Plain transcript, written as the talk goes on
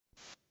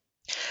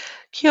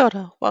Kia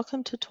ora,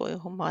 welcome to Toi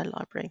Ohomai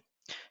Library.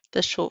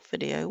 This short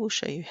video will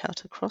show you how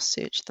to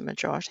cross-search the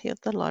majority of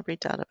the library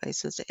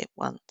databases at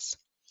once.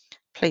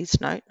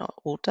 Please note not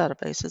all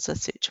databases are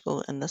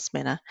searchable in this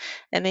manner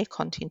and their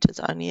content is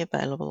only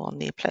available on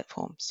their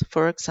platforms,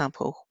 for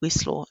example,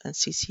 Westlaw and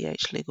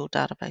CCH legal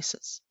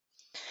databases.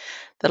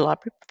 The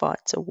library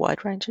provides a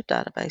wide range of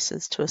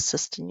databases to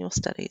assist in your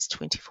studies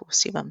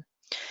 24/7.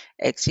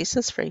 Access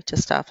is free to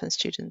staff and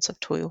students of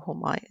Toi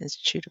Ohomai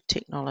Institute of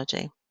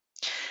Technology.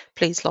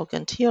 Please log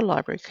into your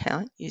library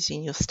account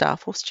using your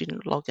staff or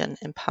student login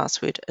and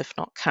password if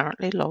not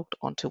currently logged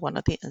onto one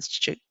of the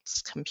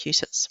Institute's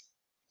computers.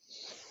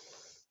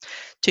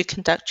 To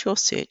conduct your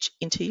search,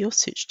 enter your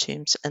search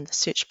terms in the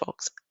search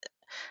box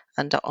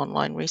under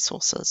Online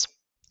Resources.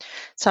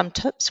 Some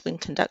tips when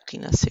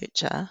conducting a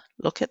search are: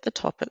 look at the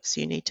topics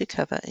you need to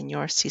cover in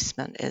your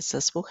assessment, as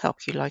this will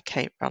help you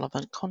locate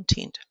relevant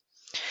content.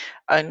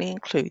 Only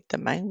include the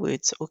main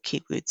words or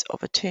keywords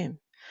of a term.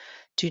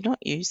 Do not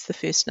use the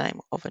first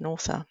name of an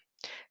author.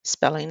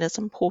 Spelling is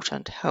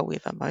important,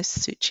 however, most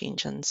search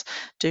engines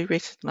do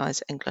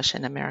recognize English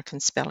and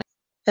American spelling.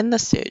 In the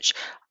search,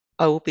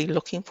 I will be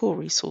looking for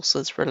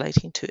resources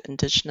relating to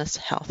Indigenous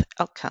health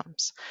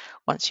outcomes.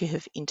 Once you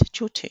have entered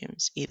your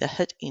terms, either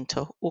hit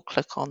enter or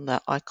click on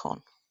the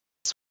icon.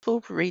 This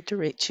will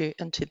redirect you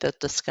into the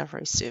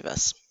Discovery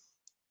service.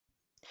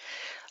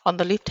 On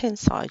the left-hand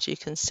side, you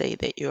can see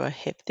that you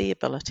have the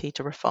ability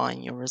to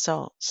refine your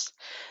results.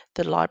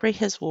 The library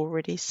has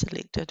already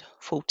selected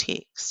full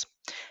text.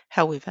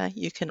 However,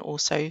 you can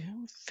also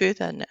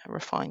further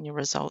refine your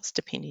results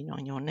depending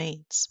on your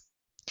needs.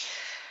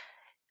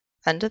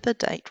 Under the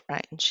date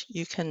range,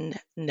 you can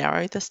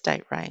narrow this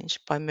date range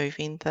by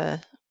moving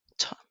the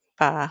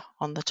bar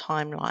on the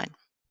timeline.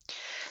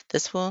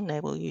 This will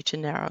enable you to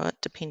narrow it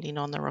depending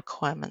on the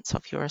requirements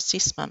of your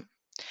assessment.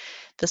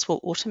 This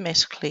will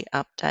automatically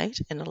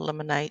update and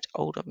eliminate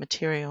older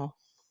material.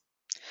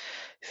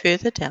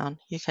 Further down,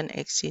 you can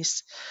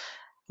access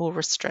or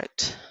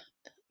restrict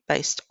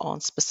based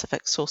on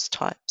specific source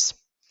types.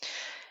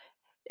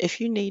 If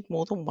you need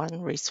more than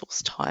one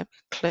resource type,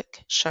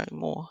 click Show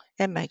More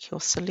and make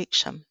your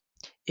selection.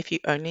 If you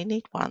only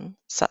need one,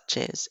 such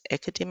as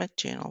academic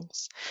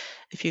journals,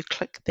 if you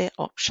click that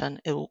option,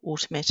 it will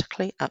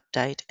automatically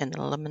update and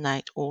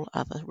eliminate all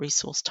other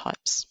resource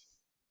types.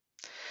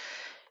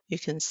 You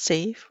can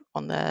see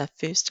on the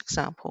first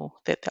example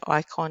that the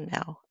icon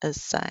now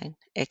is saying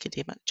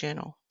Academic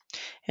Journal,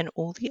 and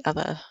all the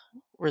other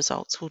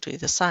results will do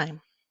the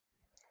same.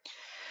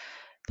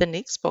 The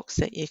next box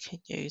that you can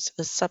use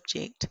is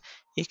Subject.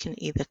 You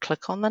can either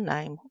click on the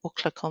name or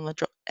click on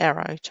the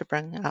arrow to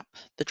bring up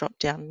the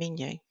drop-down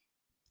menu.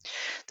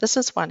 This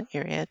is one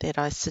area that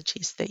I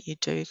suggest that you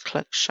do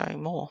click Show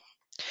More.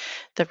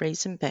 The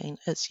reason being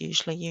is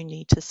usually you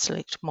need to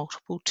select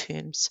multiple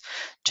terms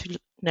to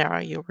narrow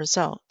your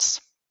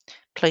results.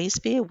 Please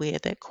be aware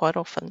that quite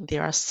often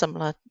there are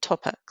similar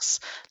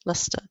topics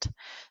listed.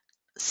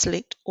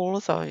 Select all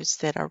of those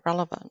that are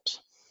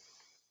relevant.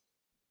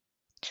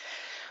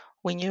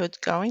 When you're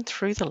going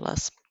through the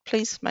list,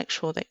 please make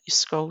sure that you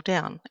scroll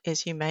down,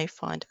 as you may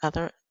find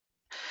other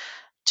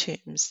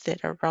terms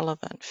that are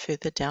relevant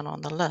further down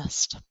on the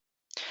list.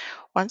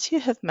 Once you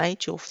have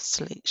made your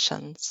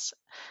selections,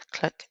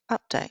 click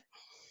Update.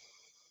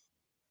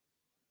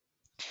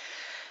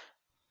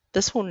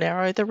 This will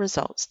narrow the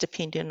results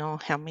depending on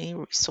how many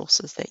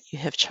resources that you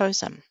have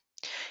chosen.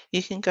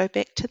 You can go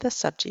back to the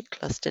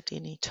subject list at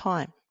any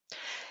time.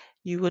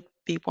 You would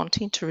be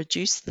wanting to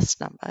reduce this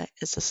number,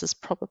 as this is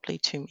probably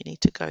too many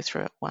to go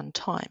through at one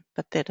time,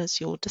 but that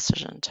is your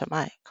decision to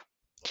make.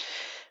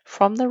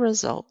 From the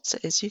results,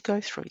 as you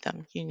go through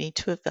them, you need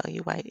to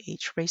evaluate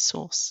each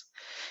resource.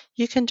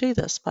 You can do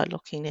this by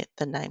looking at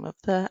the name of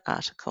the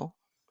article,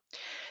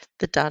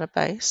 the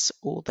database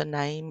or the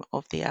name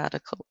of the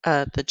article,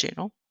 the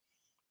journal.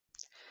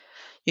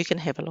 You can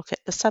have a look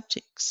at the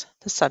subjects.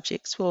 The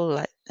subjects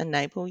will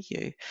enable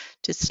you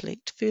to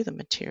select further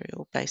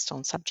material based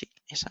on subject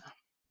matter.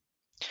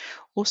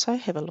 Also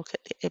have a look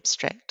at the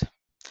abstract.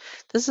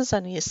 This is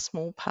only a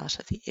small part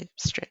of the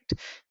abstract.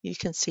 You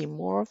can see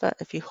more of it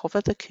if you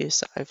hover the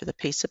cursor over the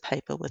piece of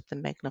paper with the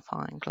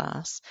magnifying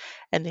glass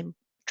and then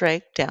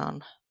drag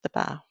down the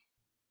bar.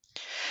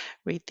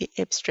 Read the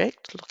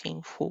abstract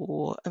looking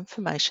for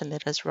information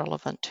that is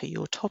relevant to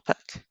your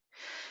topic.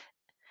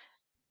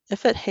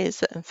 If it has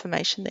the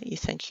information that you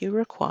think you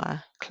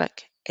require,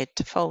 click Add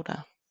to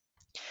Folder.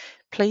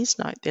 Please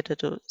note that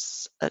it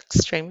is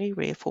extremely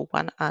rare for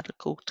one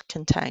article to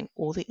contain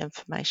all the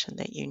information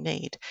that you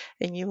need,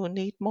 and you will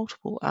need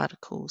multiple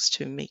articles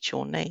to meet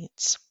your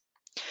needs.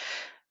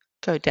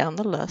 Go down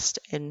the list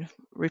and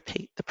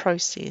repeat the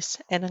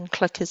process, and then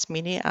click as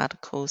many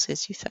articles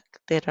as you think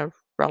that are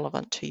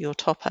relevant to your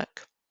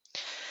topic.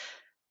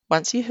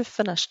 Once you have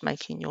finished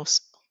making your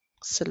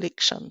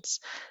selections,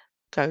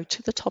 go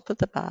to the top of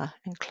the bar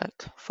and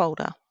click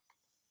Folder.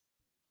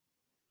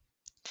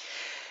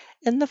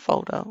 In the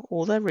folder,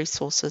 all the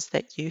resources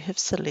that you have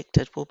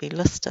selected will be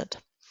listed.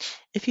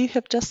 If you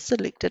have just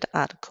selected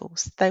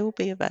articles, they will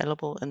be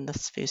available in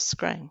this first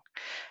screen.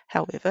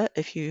 However,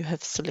 if you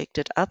have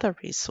selected other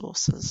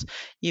resources,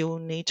 you will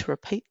need to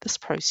repeat this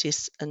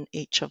process in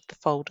each of the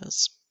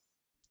folders.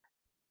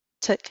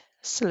 Tick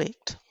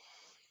Select.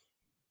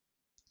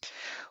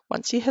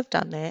 Once you have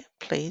done that,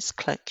 please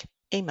click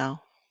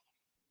Email.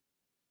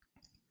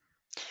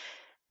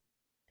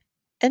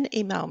 In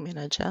Email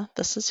Manager,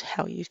 this is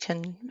how you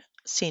can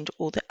send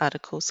all the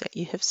articles that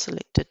you have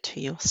selected to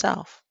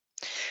yourself.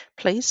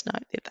 Please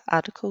note that the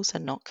articles are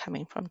not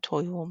coming from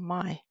Toi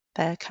Ohomai,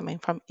 they are coming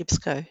from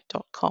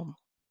ebsco.com.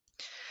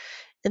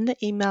 In the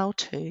email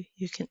too,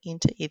 you can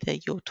enter either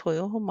your Toi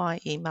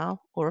Ohomai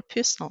email or a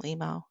personal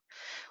email.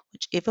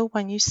 Whichever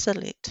one you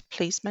select,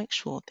 please make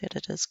sure that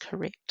it is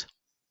correct.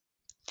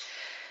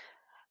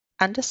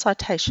 Under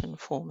citation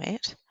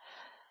format,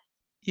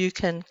 you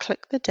can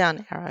click the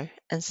down arrow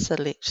and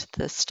select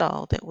the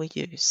style that we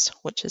use,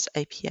 which is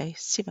APA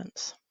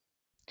 7th.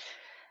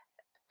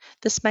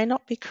 This may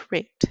not be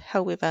correct,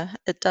 however,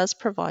 it does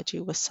provide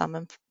you with some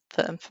of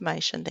the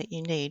information that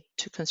you need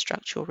to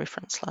construct your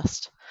reference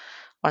list.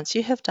 Once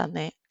you have done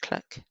that,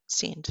 click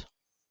Send.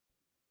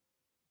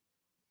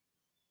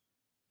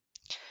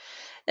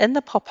 In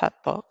the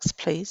pop-up box,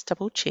 please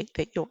double check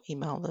that your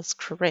email is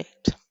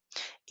correct.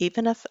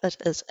 Even if it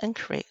is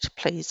incorrect,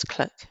 please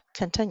click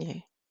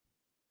Continue.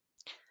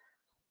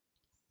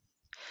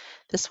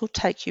 This will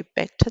take you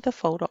back to the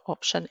folder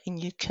option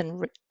and you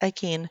can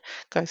again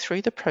go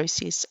through the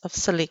process of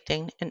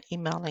selecting and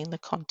emailing the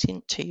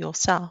content to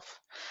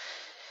yourself.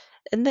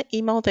 In the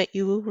email that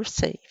you will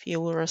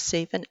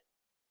receive an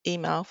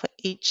email for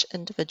each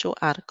individual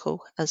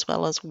article, as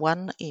well as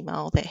one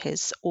email that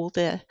has all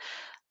the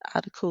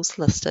articles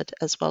listed,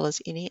 as well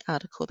as any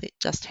article that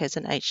just has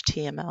an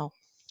HTML.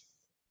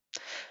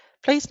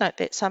 Please note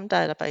that some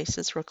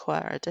databases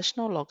require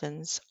additional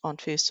logins on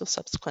first or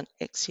subsequent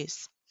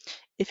access.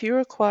 If you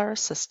require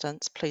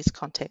assistance, please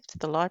contact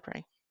the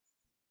library.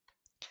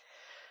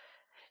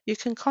 You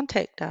can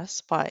contact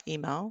us by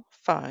email,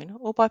 phone,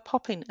 or by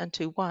popping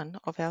into one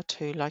of our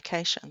 2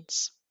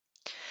 locations.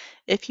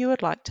 If you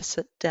would like to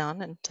sit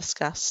down and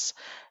discuss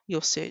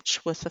your search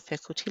with a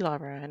faculty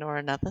librarian or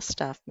another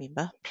staff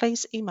member,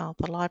 please email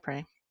the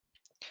library.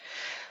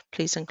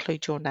 Please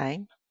include your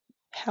name,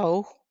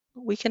 how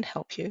we can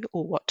help you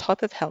or what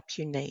type of help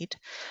you need,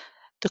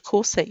 the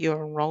course that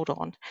you're enrolled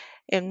on,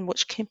 and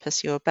which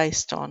campus you are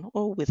based on,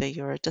 or whether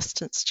you're a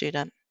distance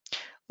student.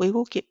 We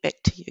will get back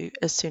to you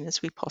as soon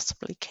as we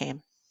possibly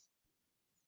can.